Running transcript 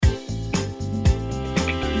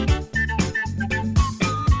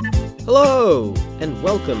Hello, and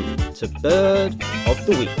welcome to Bird of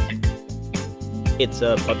the Week. It's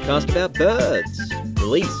a podcast about birds,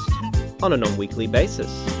 released on a non-weekly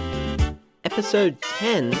basis. Episode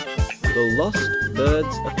 10, The Lost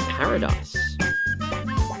Birds of Paradise.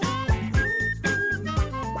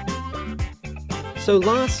 So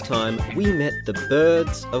last time, we met the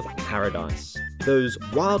birds of paradise. Those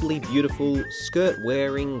wildly beautiful,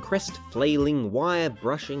 skirt-wearing, crest-flailing,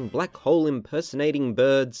 wire-brushing, black hole-impersonating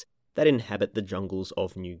birds that inhabit the jungles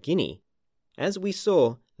of New Guinea. As we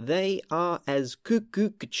saw, they are as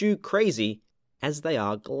cuckoo-cachoo crazy as they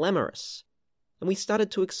are glamorous. And we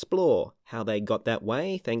started to explore how they got that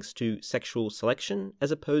way thanks to sexual selection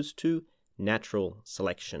as opposed to natural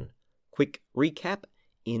selection. Quick recap: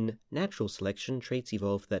 in natural selection, traits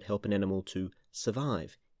evolve that help an animal to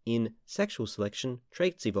survive. In sexual selection,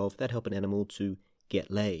 traits evolve that help an animal to get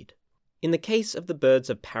laid. In the case of the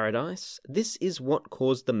birds of paradise, this is what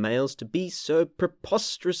caused the males to be so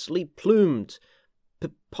preposterously plumed.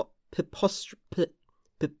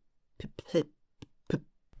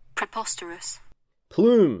 Preposterous.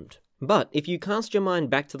 Plumed. But if you cast your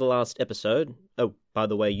mind back to the last episode, oh, by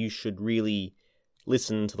the way, you should really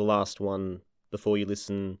listen to the last one before you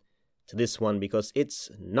listen to this one, because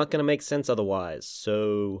it's not going to make sense otherwise,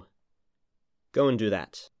 so go and do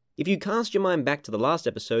that. If you cast your mind back to the last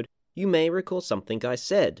episode, you may recall something I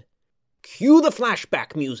said. Cue the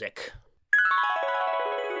flashback music!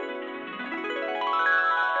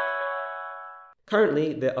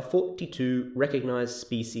 Currently, there are 42 recognized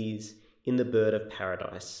species in the bird of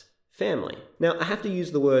paradise family. Now, I have to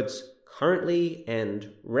use the words currently and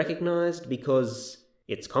recognized because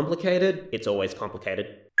it's complicated. It's always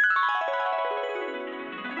complicated.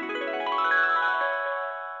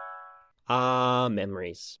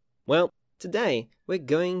 Memories. Well, today we're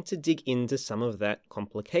going to dig into some of that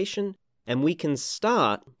complication, and we can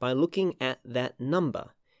start by looking at that number.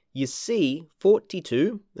 You see,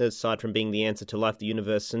 42, aside from being the answer to life, the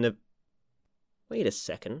universe, and Wait a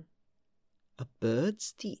second. A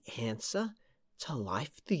bird's the answer to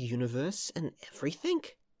life, the universe, and everything?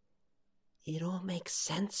 It all makes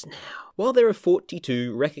sense now. While there are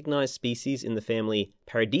 42 recognized species in the family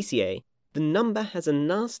Paradisae, the number has a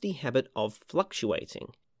nasty habit of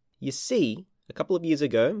fluctuating. You see, a couple of years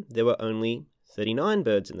ago, there were only 39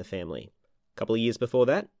 birds in the family. A couple of years before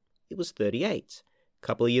that, it was 38. A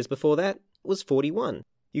couple of years before that, it was 41.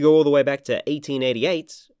 You go all the way back to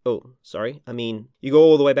 1888. You go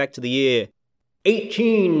all the way back to the year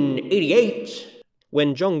 1888.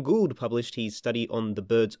 When John Gould published his study on the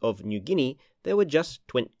birds of New Guinea, there were just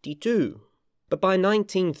 22. But by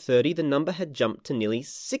 1930, the number had jumped to nearly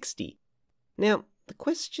 60. Now, the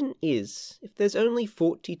question is, if there's only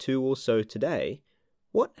 42 or so today,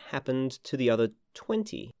 what happened to the other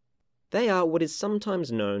 20? They are what is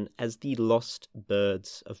sometimes known as the lost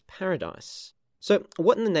birds of paradise. So,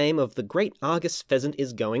 what in the name of the great Argus pheasant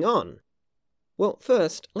is going on? Well,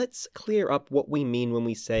 first, let's clear up what we mean when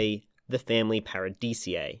we say the family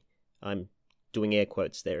Paradisae. I'm doing air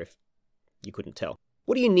quotes there if you couldn't tell.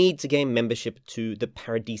 What do you need to gain membership to the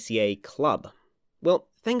Paradisae Club? Well,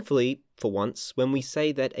 thankfully, for once, when we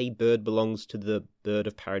say that a bird belongs to the bird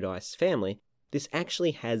of paradise family, this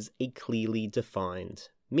actually has a clearly defined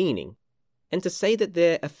meaning. And to say that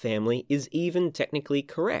they're a family is even technically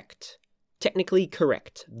correct. Technically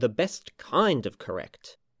correct, the best kind of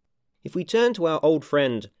correct. If we turn to our old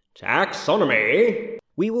friend, taxonomy,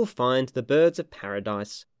 we will find the birds of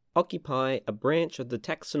paradise occupy a branch of the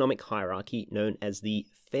taxonomic hierarchy known as the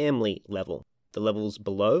family level. The levels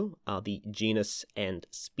below are the genus and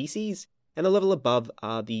species, and the level above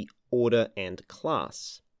are the order and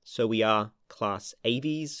class. So we are class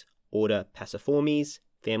Aves, order Passeriformes,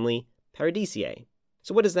 family Paradisae.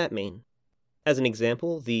 So what does that mean? As an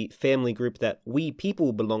example, the family group that we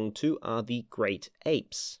people belong to are the great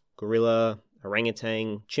apes: gorilla,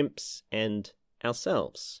 orangutan, chimps, and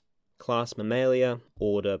ourselves. Class Mammalia,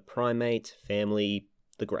 order Primate, family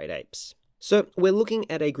the great apes. So we're looking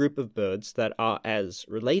at a group of birds that are as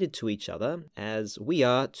related to each other as we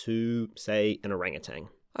are to, say, an orangutan.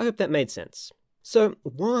 I hope that made sense. So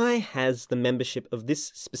why has the membership of this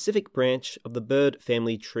specific branch of the bird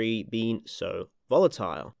family tree been so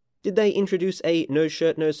volatile? Did they introduce a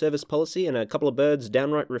no-shirt, no-service policy and a couple of birds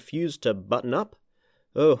downright refused to button up?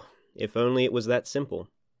 Oh, if only it was that simple.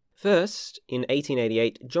 First, in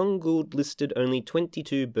 1888, John Gould listed only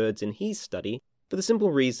 22 birds in his study for the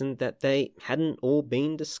simple reason that they hadn't all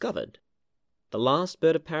been discovered. The last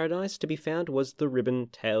bird of paradise to be found was the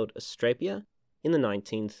ribbon-tailed Astrapia in the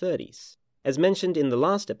 1930s. As mentioned in the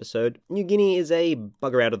last episode, New Guinea is a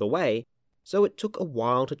bugger out of the way, so it took a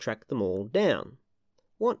while to track them all down.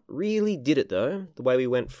 What really did it though, the way we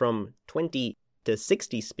went from 20 to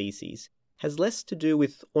 60 species, has less to do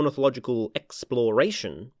with ornithological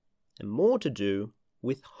exploration and more to do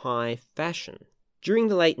with high fashion. During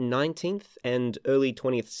the late 19th and early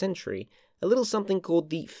 20th century, a little something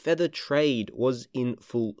called the feather trade was in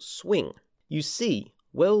full swing. You see,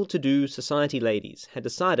 well-to-do society ladies had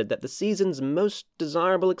decided that the season's most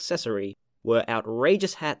desirable accessory were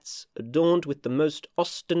outrageous hats adorned with the most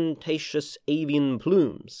ostentatious avian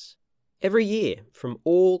plumes. Every year, from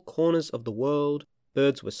all corners of the world,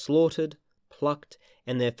 birds were slaughtered, plucked,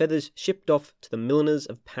 and their feathers shipped off to the milliners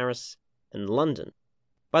of Paris and London.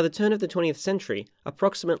 By the turn of the 20th century,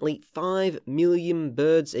 approximately 5 million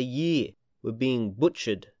birds a year were being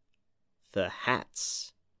butchered for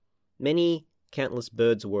hats. Many countless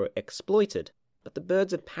birds were exploited, but the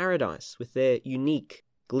birds of paradise, with their unique,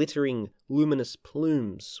 glittering, luminous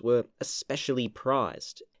plumes, were especially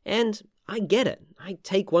prized. And I get it. I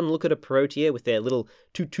take one look at a protea with their little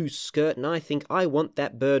tutu skirt and I think, I want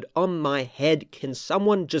that bird on my head. Can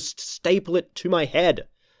someone just staple it to my head?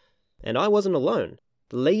 And I wasn't alone.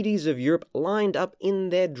 The ladies of Europe lined up in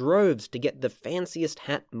their droves to get the fanciest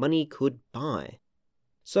hat money could buy.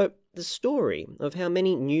 So the story of how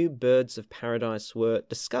many new birds of paradise were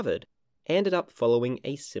discovered ended up following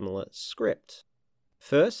a similar script.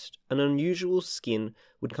 First, an unusual skin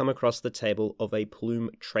would come across the table of a plume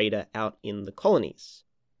trader out in the colonies.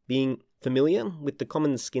 Being familiar with the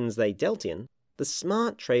common skins they dealt in, the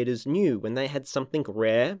smart traders knew when they had something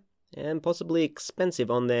rare and possibly expensive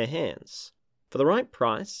on their hands. For the right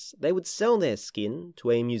price, they would sell their skin to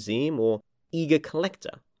a museum or eager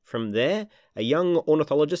collector. From there, a young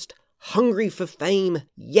ornithologist, hungry for fame,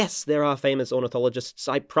 yes, there are famous ornithologists,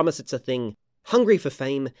 I promise it's a thing, hungry for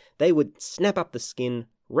fame, they would snap up the skin,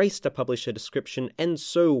 race to publish a description, and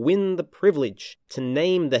so win the privilege to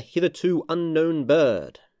name the hitherto unknown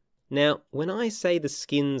bird. Now, when I say the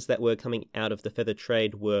skins that were coming out of the feather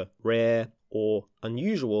trade were rare or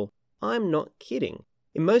unusual, I'm not kidding.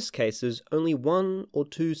 In most cases, only 1 or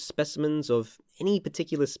 2 specimens of any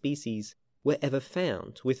particular species were ever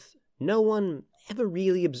found, with no one ever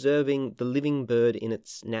really observing the living bird in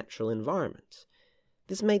its natural environment.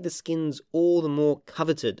 This made the skins all the more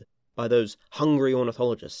coveted by those hungry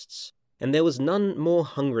ornithologists, and there was none more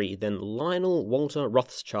hungry than Lionel Walter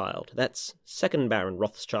Rothschild, that's 2nd Baron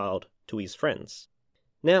Rothschild to his friends.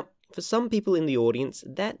 Now, for some people in the audience,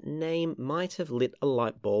 that name might have lit a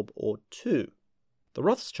light bulb or two. The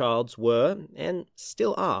Rothschilds were, and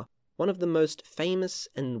still are, one of the most famous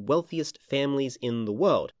and wealthiest families in the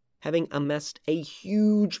world, having amassed a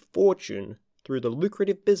huge fortune through the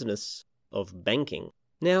lucrative business of banking.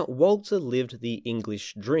 Now, Walter lived the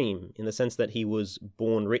English dream, in the sense that he was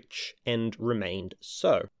born rich and remained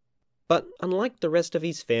so. But unlike the rest of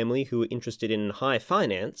his family who were interested in high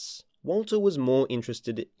finance, Walter was more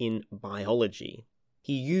interested in biology.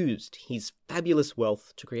 He used his fabulous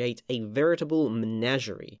wealth to create a veritable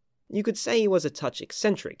menagerie. You could say he was a touch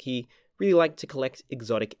eccentric. He really liked to collect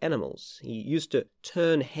exotic animals. He used to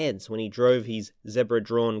turn heads when he drove his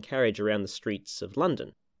zebra-drawn carriage around the streets of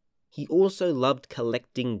London. He also loved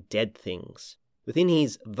collecting dead things. Within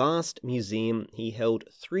his vast museum, he held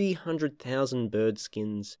 300,000 bird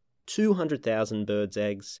skins, 200,000 birds'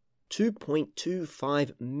 eggs,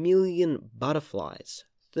 2.25 million butterflies,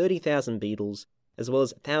 30,000 beetles, as well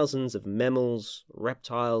as thousands of mammals,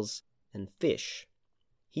 reptiles, and fish.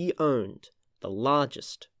 He owned the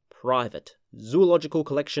largest private zoological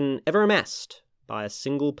collection ever amassed by a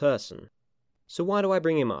single person. So why do I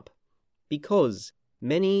bring him up? Because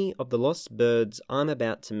many of the lost birds I'm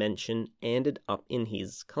about to mention ended up in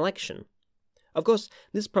his collection. Of course,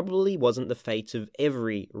 this probably wasn't the fate of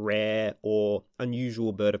every rare or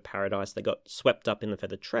unusual bird of paradise that got swept up in the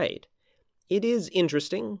feather trade. It is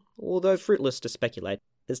interesting, although fruitless to speculate,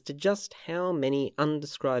 as to just how many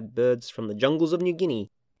undescribed birds from the jungles of New Guinea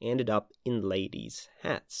ended up in ladies'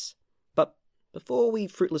 hats. But before we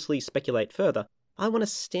fruitlessly speculate further, I want to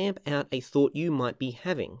stamp out a thought you might be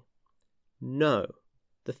having. No,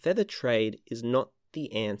 the feather trade is not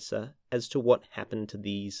the answer as to what happened to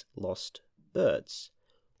these lost birds.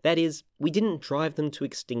 That is, we didn't drive them to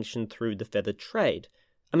extinction through the feather trade.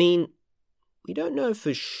 I mean, we don't know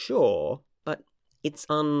for sure, but it's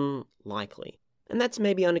unlikely. And that's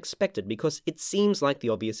maybe unexpected because it seems like the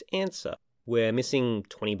obvious answer. We're missing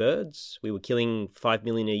 20 birds, we were killing 5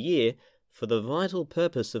 million a year for the vital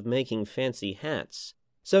purpose of making fancy hats.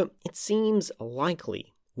 So it seems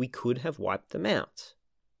likely we could have wiped them out.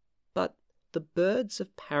 But the birds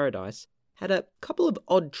of paradise had a couple of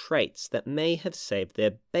odd traits that may have saved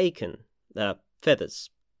their bacon. Feathers.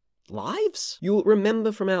 Lives? You'll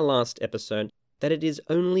remember from our last episode that it is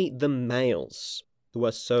only the males who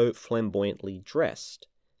are so flamboyantly dressed.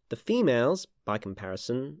 The females, by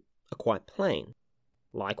comparison, are quite plain.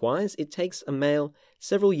 Likewise, it takes a male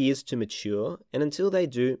several years to mature, and until they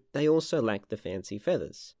do, they also lack the fancy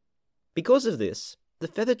feathers. Because of this, the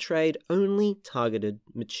feather trade only targeted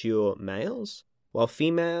mature males, while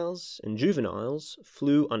females and juveniles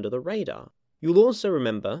flew under the radar. You'll also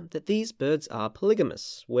remember that these birds are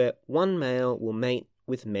polygamous, where one male will mate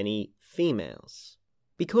with many females.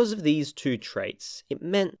 Because of these two traits, it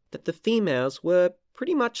meant that the females were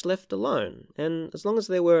pretty much left alone, and as long as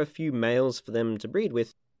there were a few males for them to breed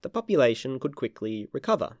with, the population could quickly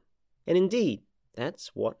recover. And indeed, that's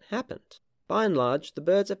what happened. By and large, the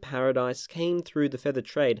birds of paradise came through the feather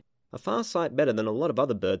trade a far sight better than a lot of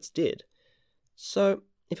other birds did. So,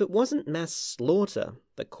 if it wasn't mass slaughter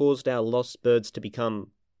that caused our lost birds to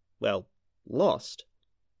become, well, lost,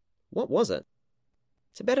 what was it?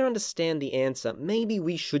 To better understand the answer, maybe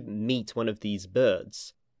we should meet one of these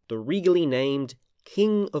birds, the regally named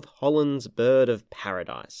King of Holland's bird of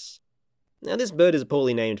paradise. Now, this bird is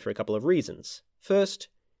poorly named for a couple of reasons. First,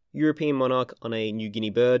 European monarch on a New Guinea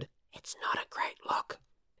bird. It's not a great look.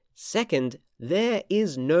 Second, there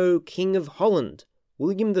is no King of Holland.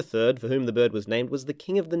 William III, for whom the bird was named, was the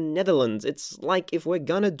King of the Netherlands. It's like, if we're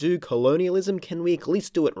gonna do colonialism, can we at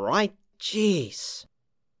least do it right? Jeez.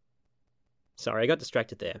 Sorry, I got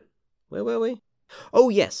distracted there. Where were we? Oh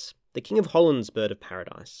yes, the King of Holland's bird of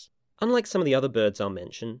paradise. Unlike some of the other birds I'll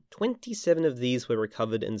mention, 27 of these were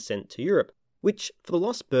recovered and sent to Europe, which, for the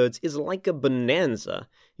lost birds, is like a bonanza.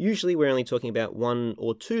 Usually we're only talking about 1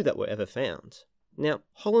 or 2 that were ever found. Now,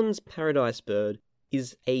 Holland's paradise bird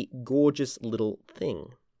is a gorgeous little thing.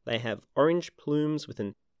 They have orange plumes with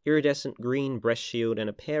an iridescent green breast shield and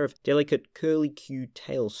a pair of delicate curly-Q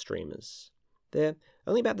tail streamers. They're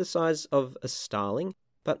only about the size of a starling,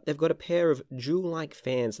 but they've got a pair of jewel-like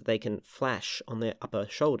fans that they can flash on their upper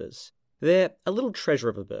shoulders. They're a little treasure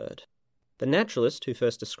of a bird. The naturalist who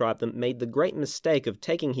first described them made the great mistake of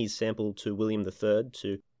taking his sample to William III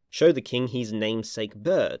to show the king his namesake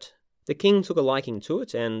bird. The king took a liking to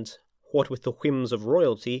it and, what with the whims of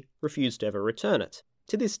royalty, refused to ever return it.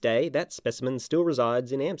 To this day, that specimen still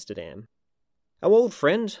resides in Amsterdam. Our old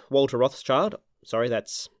friend, Walter Rothschild,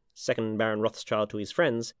 that's second Baron Rothschild to his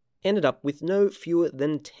friends, ended up with no fewer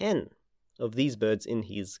than 10 of these birds in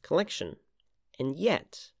his collection. And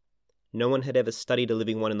yet, no one had ever studied a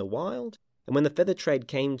living one in the wild, and when the feather trade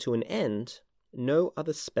came to an end, no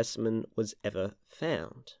other specimen was ever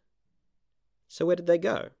found. So where did they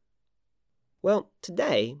go? Well,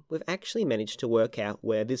 today we've actually managed to work out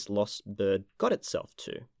where this lost bird got itself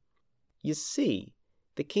to. You see,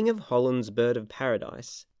 the King of Holland's bird of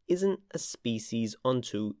paradise isn't a species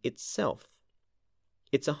unto itself.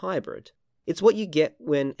 It's a hybrid. It's what you get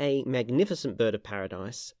when a magnificent bird of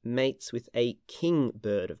paradise mates with a king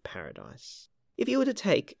bird of paradise. If you were to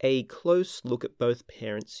take a close look at both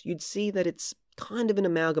parents, you'd see that it's kind of an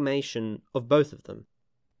amalgamation of both of them.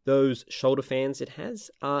 Those shoulder fans it has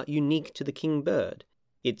are unique to the king bird.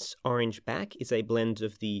 Its orange back is a blend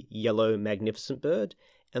of the yellow magnificent bird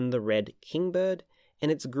and the red king bird,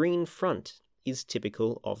 and its green front is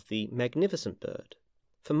typical of the magnificent bird.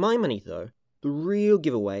 For my money, though, the real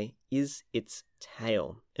giveaway is its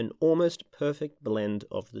tail, an almost perfect blend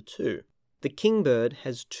of the two. The kingbird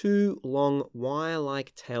has 2 long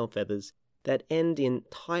wire-like tail feathers that end in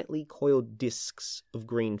tightly coiled discs of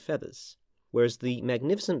green feathers, whereas the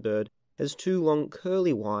magnificent bird has 2 long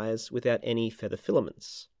curly wires without any feather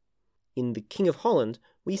filaments. In the King of Holland,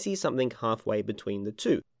 we see something halfway between the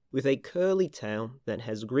two, with a curly tail that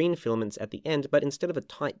has green filaments at the end, but instead of a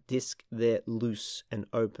tight disc, they're loose and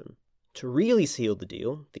open. To really seal the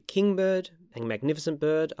deal, the kingbird and magnificent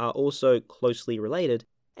bird are also closely related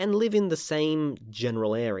and live in the same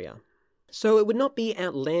general area. So it would not be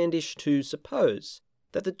outlandish to suppose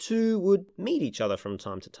that the two would meet each other from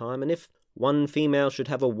time to time, and if one female should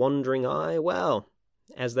have a wandering eye, well,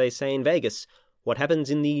 as they say in Vegas, what happens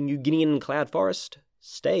in the New Guinean cloud forest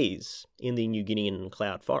stays in the New Guinean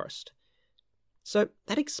cloud forest. So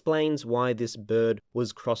that explains why this bird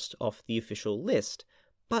was crossed off the official list,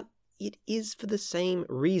 but it is for the same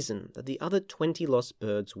reason that the other 20 lost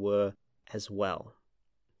birds were as well.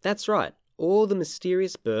 That's right, all the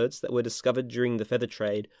mysterious birds that were discovered during the feather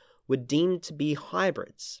trade were deemed to be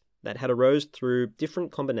hybrids that had arose through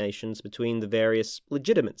different combinations between the various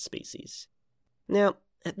legitimate species. Now,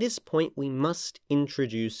 at this point, we must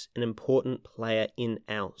introduce an important player in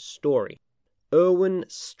our story, Erwin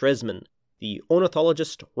Stresemann, the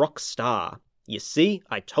ornithologist rock star. You see,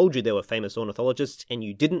 I told you there were famous ornithologists and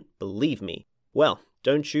you didn't believe me. Well,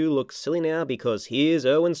 don't you look silly now, because here's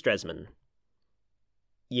Erwin Stresemann.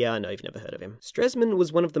 Yeah, I know you've never heard of him. Stresemann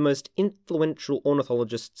was one of the most influential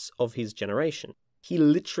ornithologists of his generation. He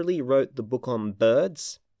literally wrote the book on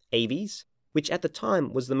birds, Aves, which at the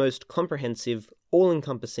time was the most comprehensive,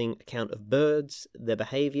 all-encompassing account of birds, their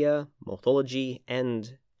behaviour, morphology,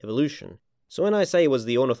 and evolution. So when I say he was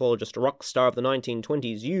the ornithologist rock star of the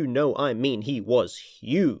 1920s, you know I mean he was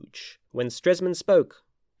huge. When Stresemann spoke,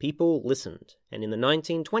 people listened, and in the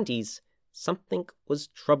 1920s, something was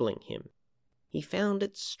troubling him. He found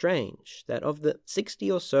it strange that of the 60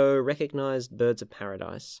 or so recognised birds of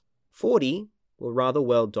paradise, 40 were rather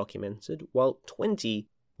well documented, while 20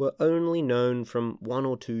 were only known from 1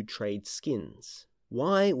 or 2 trade skins.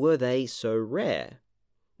 Why were they so rare?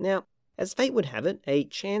 Now, as fate would have it, a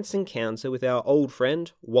chance encounter with our old friend,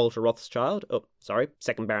 Walter Rothschild,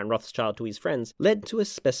 second Baron Rothschild to his friends, led to a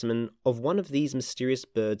specimen of one of these mysterious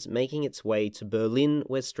birds making its way to Berlin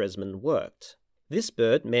where Stresemann worked. This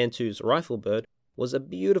bird, Mantoux riflebird, was a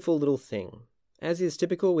beautiful little thing. As is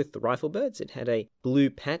typical with the riflebirds, it had a blue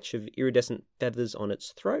patch of iridescent feathers on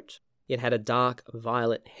its throat. It had a dark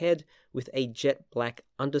violet head with a jet black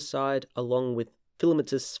underside along with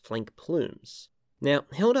filamentous flank plumes. Now,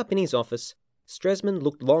 held up in his office, Stresemann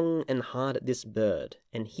looked long and hard at this bird,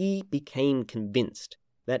 and he became convinced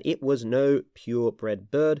that it was no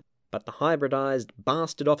purebred bird, but the hybridized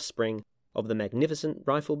bastard offspring of the magnificent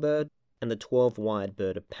riflebird and the 12-wide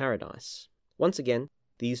bird of paradise. Once again,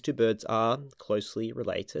 these two birds are closely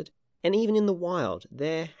related, and even in the wild,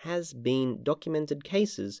 there has been documented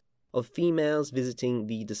cases of females visiting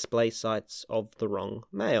the display sites of the wrong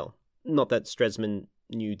male. Not that Stresemann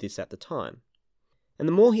knew this at the time. And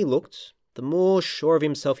the more he looked, the more sure of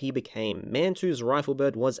himself he became. Mantoux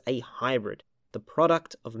riflebird was a hybrid, the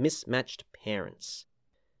product of mismatched parents.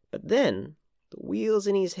 But then, the wheels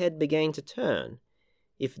in his head began to turn.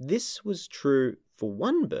 If this was true for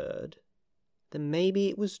one bird, then maybe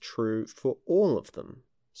it was true for all of them.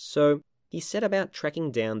 So he set about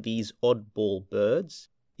tracking down these oddball birds,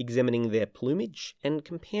 examining their plumage and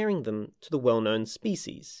comparing them to the well-known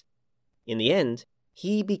species. In the end,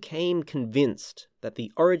 he became convinced that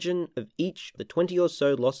the origin of each of the 20 or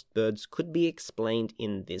so lost birds could be explained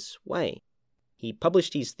in this way. He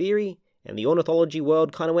published his theory, and the ornithology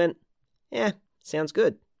world kind of went, sounds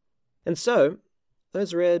good. And so,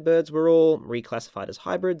 those rare birds were all reclassified as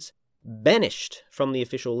hybrids, banished from the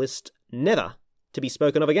official list, never to be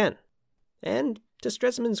spoken of again. And, to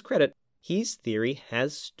Stresemann's credit, his theory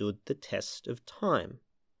has stood the test of time.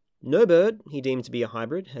 No bird he deemed to be a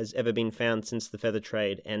hybrid has ever been found since the feather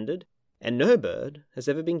trade ended, and no bird has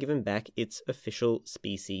ever been given back its official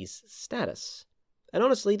species status. And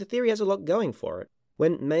honestly, the theory has a lot going for it.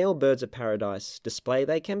 When male birds of paradise display,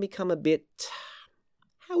 they can become a bit,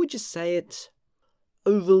 how would you say it,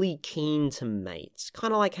 overly keen to mate.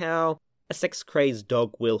 Kind of like how a sex-crazed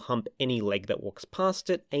dog will hump any leg that walks past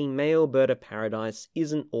it, a male bird of paradise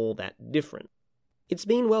isn't all that different. It's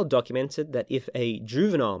been well documented that if a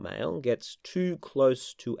juvenile male gets too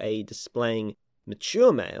close to a displaying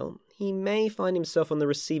mature male, he may find himself on the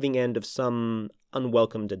receiving end of some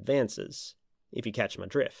unwelcomed advances, if you catch my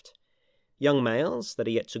drift. Young males that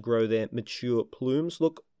are yet to grow their mature plumes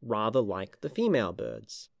look rather like the female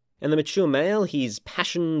birds, and the mature male, his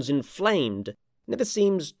passions inflamed, never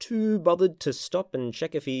seems too bothered to stop and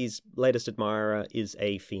check if his latest admirer is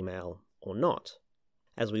a female or not.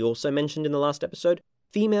 As we also mentioned in the last episode,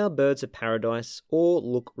 female birds of paradise all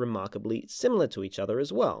look remarkably similar to each other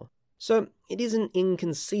as well. So it isn't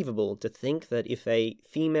inconceivable to think that if a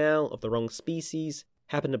female of the wrong species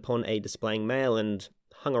happened upon a displaying male and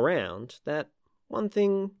hung around, that one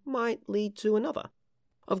thing might lead to another.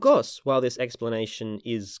 Of course, while this explanation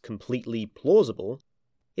is completely plausible,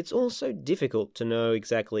 it's also difficult to know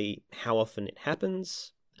exactly how often it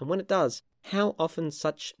happens, and when it does, how often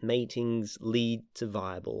such matings lead to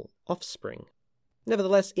viable offspring.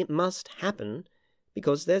 Nevertheless, it must happen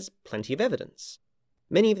because there's plenty of evidence.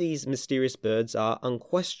 Many of these mysterious birds are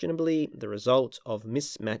unquestionably the result of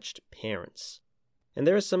mismatched parents. And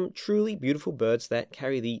there are some truly beautiful birds that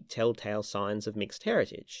carry the telltale signs of mixed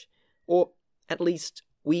heritage. Or, at least,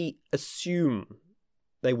 we assume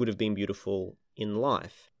they would have been beautiful in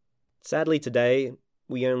life. Sadly today,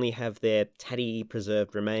 we only have their tatty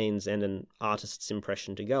preserved remains and an artist's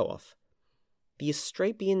impression to go off. The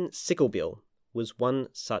Astrapian sicklebill was one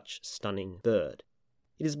such stunning bird.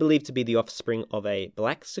 It is believed to be the offspring of a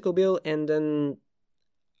black sicklebill and an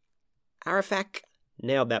Arafac,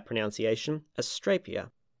 nailed that pronunciation,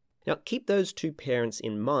 Astrapia. Now keep those two parents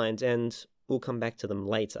in mind and we'll come back to them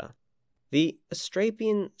later. The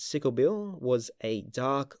Astrapian sicklebill was a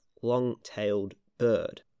dark, long-tailed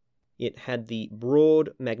bird. It had the broad,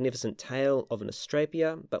 magnificent tail of an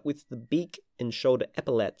Astrapia, but with the beak and shoulder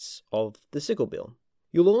epaulets of the sicklebill.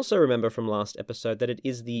 You'll also remember from last episode that it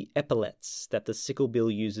is the epaulets that the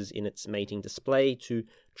sicklebill uses in its mating display to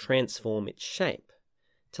transform its shape.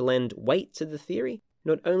 To lend weight to the theory,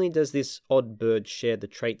 not only does this odd bird share the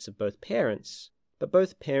traits of both parents, but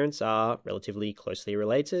both parents are relatively closely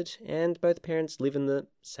related, and both parents live in the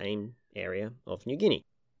same area of New Guinea.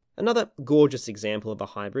 Another gorgeous example of a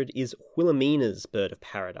hybrid is Wilhelmina's bird of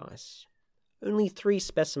paradise. Only 3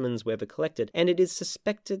 specimens were ever collected, and it is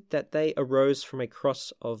suspected that they arose from a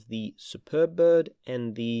cross of the superb bird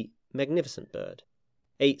and the magnificent bird.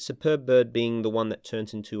 A superb bird being the one that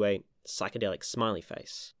turns into a psychedelic smiley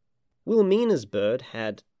face. Wilhelmina's bird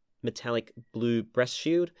had metallic blue breast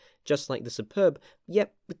shield, just like the superb,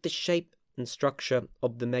 yet with the shape and structure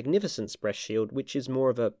of the magnificent's breast shield, which is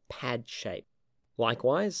more of a pad shape.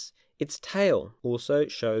 Likewise, its tail also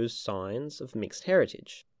shows signs of mixed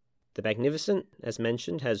heritage. The magnificent, as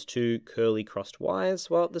mentioned, has 2 curly crossed wires,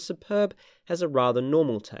 while the superb has a rather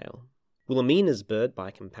normal tail. Wilhelmina's bird,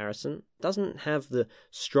 by comparison, doesn't have the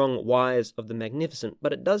strong wires of the magnificent,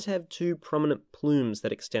 but it does have 2 prominent plumes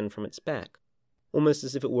that extend from its back, almost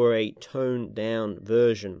as if it were a toned-down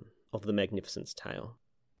version of the magnificent's tail.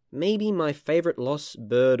 Maybe my favourite lost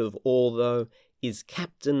bird of all, though, is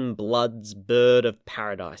Captain Blood's bird of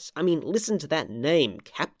paradise. I mean, listen to that name,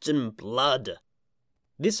 Captain Blood!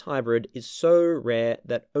 This hybrid is so rare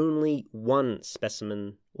that only 1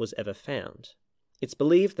 specimen was ever found. It's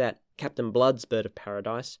believed that Captain Blood's bird of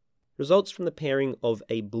paradise results from the pairing of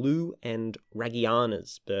a blue and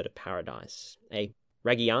Ragiana's bird of paradise. A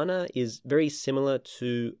Ragiana is very similar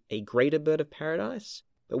to a greater bird of paradise,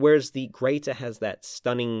 but whereas the greater has that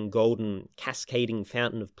stunning golden cascading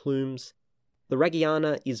fountain of plumes, the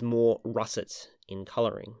Ragiana is more russet in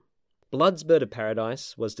colouring. Blood's bird of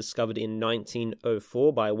paradise was discovered in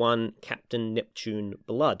 1904 by one Captain Neptune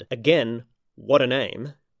Blood. Again, what a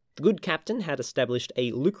name! The good captain had established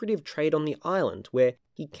a lucrative trade on the island where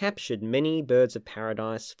he captured many birds of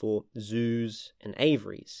paradise for zoos and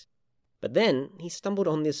aviaries. But then he stumbled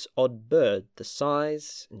on this odd bird, the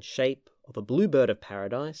size and shape of a blue bird of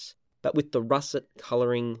paradise, but with the russet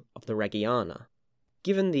colouring of the Ragiana.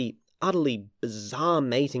 Given the utterly bizarre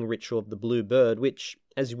mating ritual of the blue bird, which,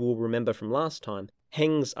 as you will remember from last time,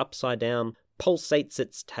 hangs upside down, pulsates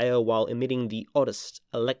its tail while emitting the oddest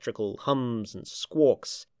electrical hums and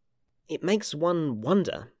squawks, it makes one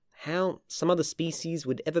wonder how some other species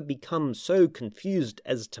would ever become so confused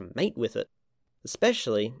as to mate with it,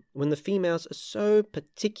 especially when the females are so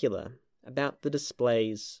particular about the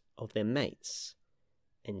displays of their mates.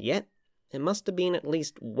 And yet, there must have been at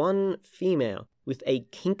least one female with a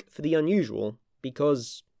kink for the unusual,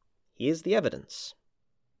 because here's the evidence.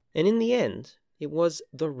 And in the end, it was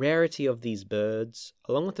the rarity of these birds,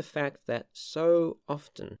 along with the fact that so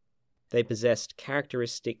often they possessed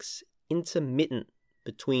characteristics intermittent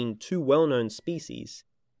between 2 well-known species,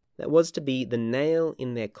 that was to be the nail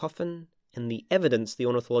in their coffin and the evidence the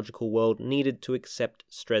ornithological world needed to accept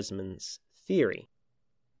Streseman's theory.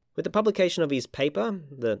 With the publication of his paper,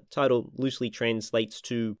 the title loosely translates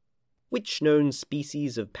to "Which known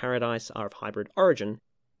species of paradise are of hybrid origin?"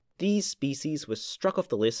 These species were struck off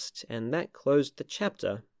the list, and that closed the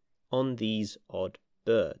chapter on these odd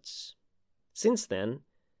birds. Since then,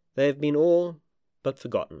 they have been all but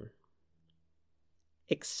forgotten.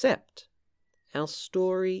 Except, our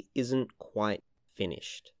story isn't quite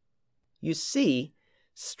finished. You see,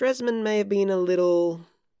 Stresemann may have been a little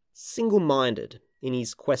single-minded in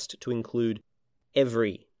his quest to include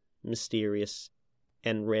every mysterious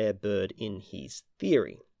and rare bird in his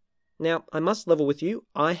theory. Now, I must level with you,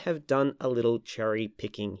 I have done a little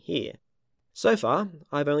cherry-picking here. So far,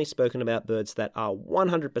 I've only spoken about birds that are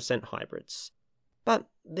 100% hybrids. But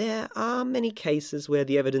there are many cases where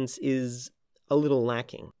the evidence is a little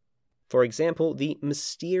lacking. For example, the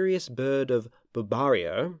mysterious bird of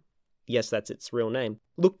Bubario, yes, that's its real name,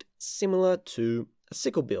 looked similar to a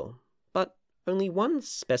sicklebill, but only 1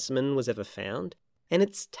 specimen was ever found, and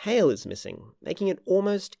its tail is missing, making it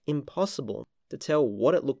almost impossible to tell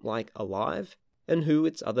what it looked like alive and who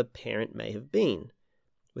its other parent may have been.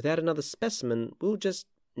 Without another specimen, we'll just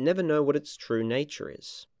never know what its true nature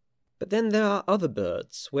is. But then there are other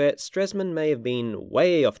birds where Stresemann may have been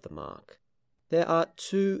way off the mark. There are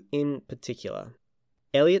 2 in particular.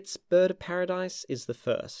 Elliott's bird of paradise is the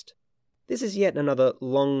first. This is yet another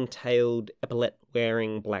long-tailed,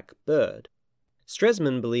 epaulet-wearing black bird.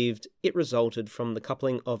 Stresemann believed it resulted from the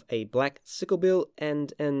coupling of a black sicklebill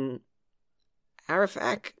and an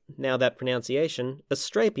Arafac, now that pronunciation,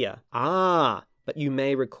 Astrapia. But you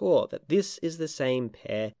may recall that this is the same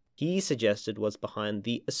pair he suggested was behind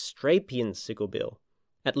the Astrapian sicklebill.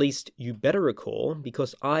 At least you better recall,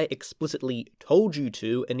 because I explicitly told you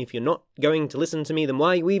to, and if you're not going to listen to me, then why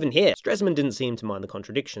are you even here? Stresemann didn't seem to mind the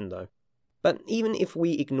contradiction, though. But even if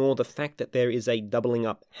we ignore the fact that there is a doubling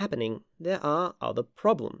up happening, there are other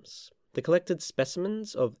problems. The collected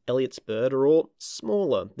specimens of Elliott's bird are all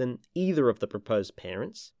smaller than either of the proposed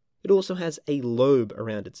parents. It also has a lobe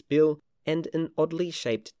around its bill and an oddly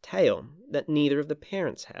shaped tail that neither of the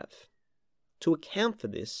parents have. To account for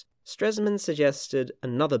this, Stresemann suggested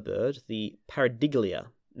another bird, the Paradiglia,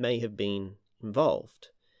 may have been involved.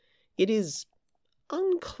 It is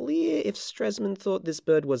unclear if Stresemann thought this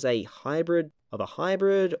bird was a hybrid of a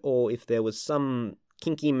hybrid, or if there was some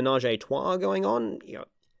kinky menage a trois going on.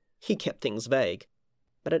 He kept things vague.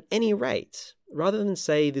 But at any rate, rather than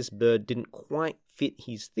say this bird didn't quite fit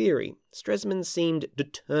his theory, Stresemann seemed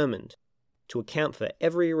determined to account for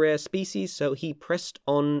every rare species, so he pressed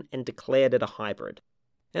on and declared it a hybrid.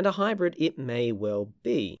 And a hybrid it may well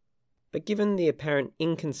be, but given the apparent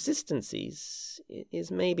inconsistencies, it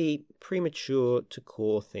is maybe premature to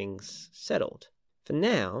call things settled. For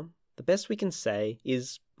now, the best we can say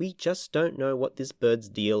is we just don't know what this bird's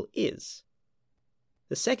deal is.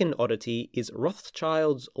 The second oddity is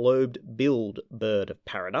Rothschild's lobed-billed bird of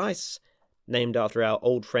paradise, named after our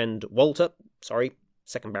old friend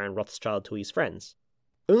second Baron Rothschild to his friends.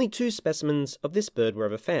 Only 2 specimens of this bird were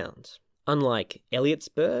ever found. Unlike Elliott's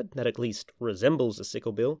bird, that at least resembles a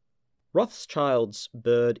sicklebill, Rothschild's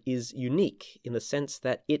bird is unique in the sense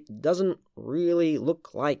that it doesn't really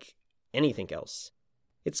look like anything else.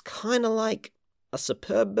 It's kind of like a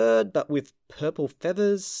superb bird, but with purple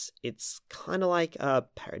feathers. It's kind of like a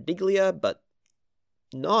Paradiglia, but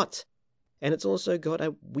not. And it's also got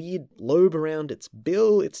a weird lobe around its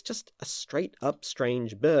bill. It's just a straight-up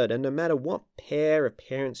strange bird, and no matter what pair of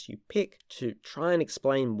parents you pick to try and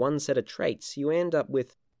explain one set of traits, you end up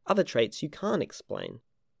with other traits you can't explain.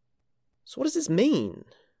 So what does this mean?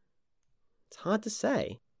 It's hard to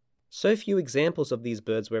say. So few examples of these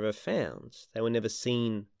birds were ever found. They were never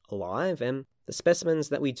seen alive, and the specimens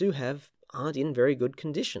that we do have aren't in very good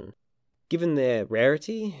condition. Given their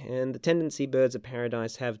rarity and the tendency birds of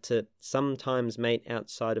paradise have to sometimes mate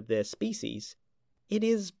outside of their species, it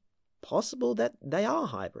is possible that they are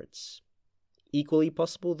hybrids. Equally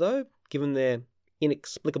possible, though, given their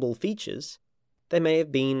inexplicable features, they may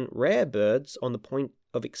have been rare birds on the point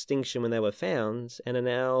of extinction when they were found and are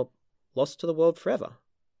now lost to the world forever.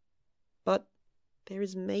 But there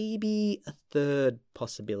is maybe a third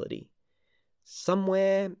possibility.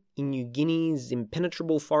 Somewhere in New Guinea's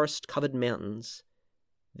impenetrable forest-covered mountains,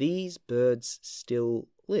 these birds still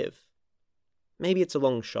live. Maybe it's a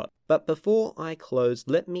long shot, but before I close,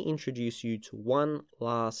 let me introduce you to one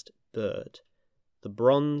last bird, the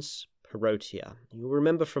bronze parotia. You'll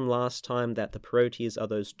remember from last time that the parotias are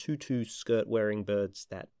those tutu skirt-wearing birds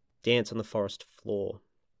that dance on the forest floor.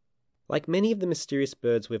 Like many of the mysterious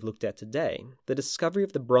birds we've looked at today, the discovery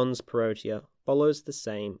of the bronze parotia follows the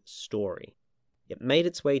same story. It made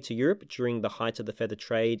its way to Europe during the height of the feather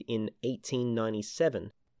trade in 1897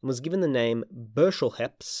 and was given the name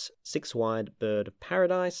Burchelhepp's six-wide bird of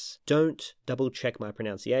paradise. Don't double-check my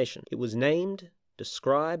pronunciation. It was named,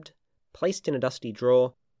 described, placed in a dusty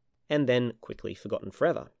drawer, and then quickly forgotten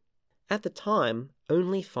forever. At the time,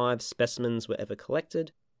 only 5 specimens were ever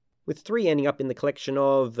collected, with 3 ending up in the collection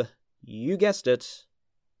of, you guessed it,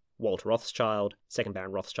 Walter Rothschild, second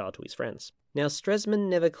Baron Rothschild to his friends. Now, Stresemann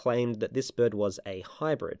never claimed that this bird was a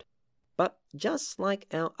hybrid, but just like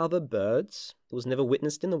our other birds, it was never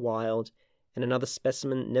witnessed in the wild, and another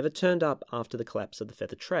specimen never turned up after the collapse of the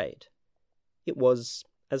feather trade. It was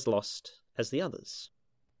as lost as the others.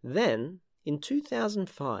 Then, in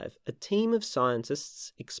 2005, a team of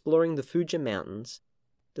scientists exploring the Fuji Mountains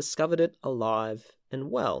discovered it alive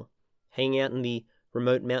and well, hanging out in the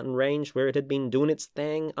remote mountain range where it had been doing its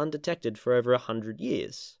thing undetected for over 100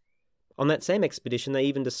 years. On that same expedition, they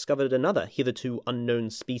even discovered another hitherto unknown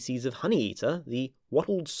species of honeyeater, the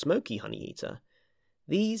wattled smoky honeyeater.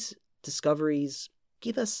 These discoveries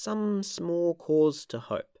give us some small cause to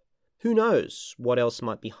hope. Who knows what else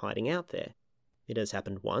might be hiding out there? It has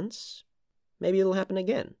happened once. Maybe it'll happen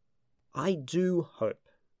again. I do hope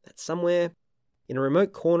that somewhere in a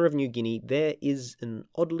remote corner of New Guinea there is an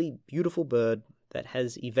oddly beautiful bird that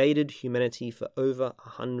has evaded humanity for over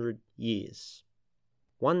 100 years.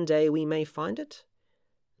 One day we may find it,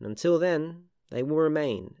 and until then, they will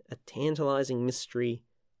remain a tantalizing mystery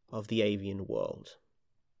of the avian world.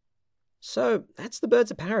 So, that's the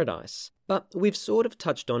birds of paradise, but we've sort of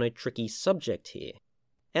touched on a tricky subject here.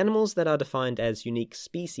 Animals that are defined as unique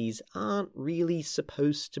species aren't really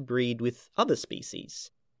supposed to breed with other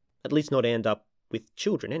species. at least not end up with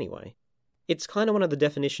children anyway. It's kind of one of the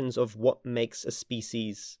definitions of what makes a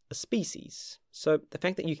species a species. So the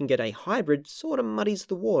fact that you can get a hybrid sort of muddies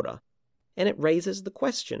the water. And it raises the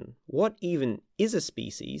question, what even is a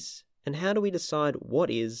species, and how do we decide what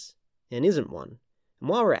is and isn't one? And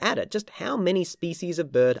while we're at it, just how many species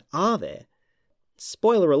of bird are there?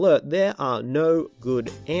 Spoiler alert, there are no good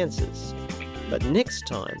answers. But next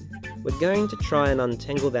time, we're going to try and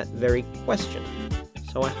untangle that very question.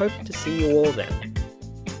 So I hope to see you all then.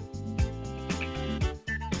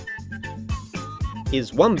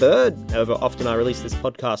 Is one bird, however often I release this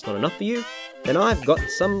podcast, not enough for you? Then I've got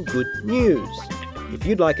some good news. If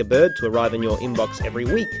you'd like a bird to arrive in your inbox every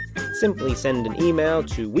week, simply send an email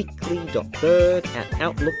to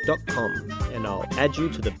weekly.bird@outlook.com and I'll add you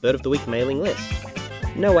to the Bird of the Week mailing list.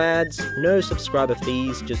 No ads, no subscriber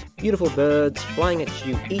fees, just beautiful birds flying at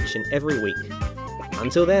you each and every week.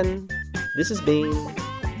 Until then, this has been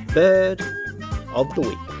Bird of the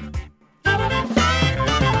Week.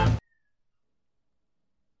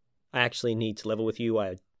 I actually need to level with you.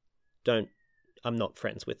 I'm not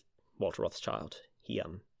friends with Walter Rothschild. He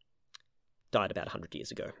died about 100 years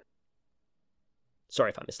ago. Sorry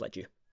if I misled you.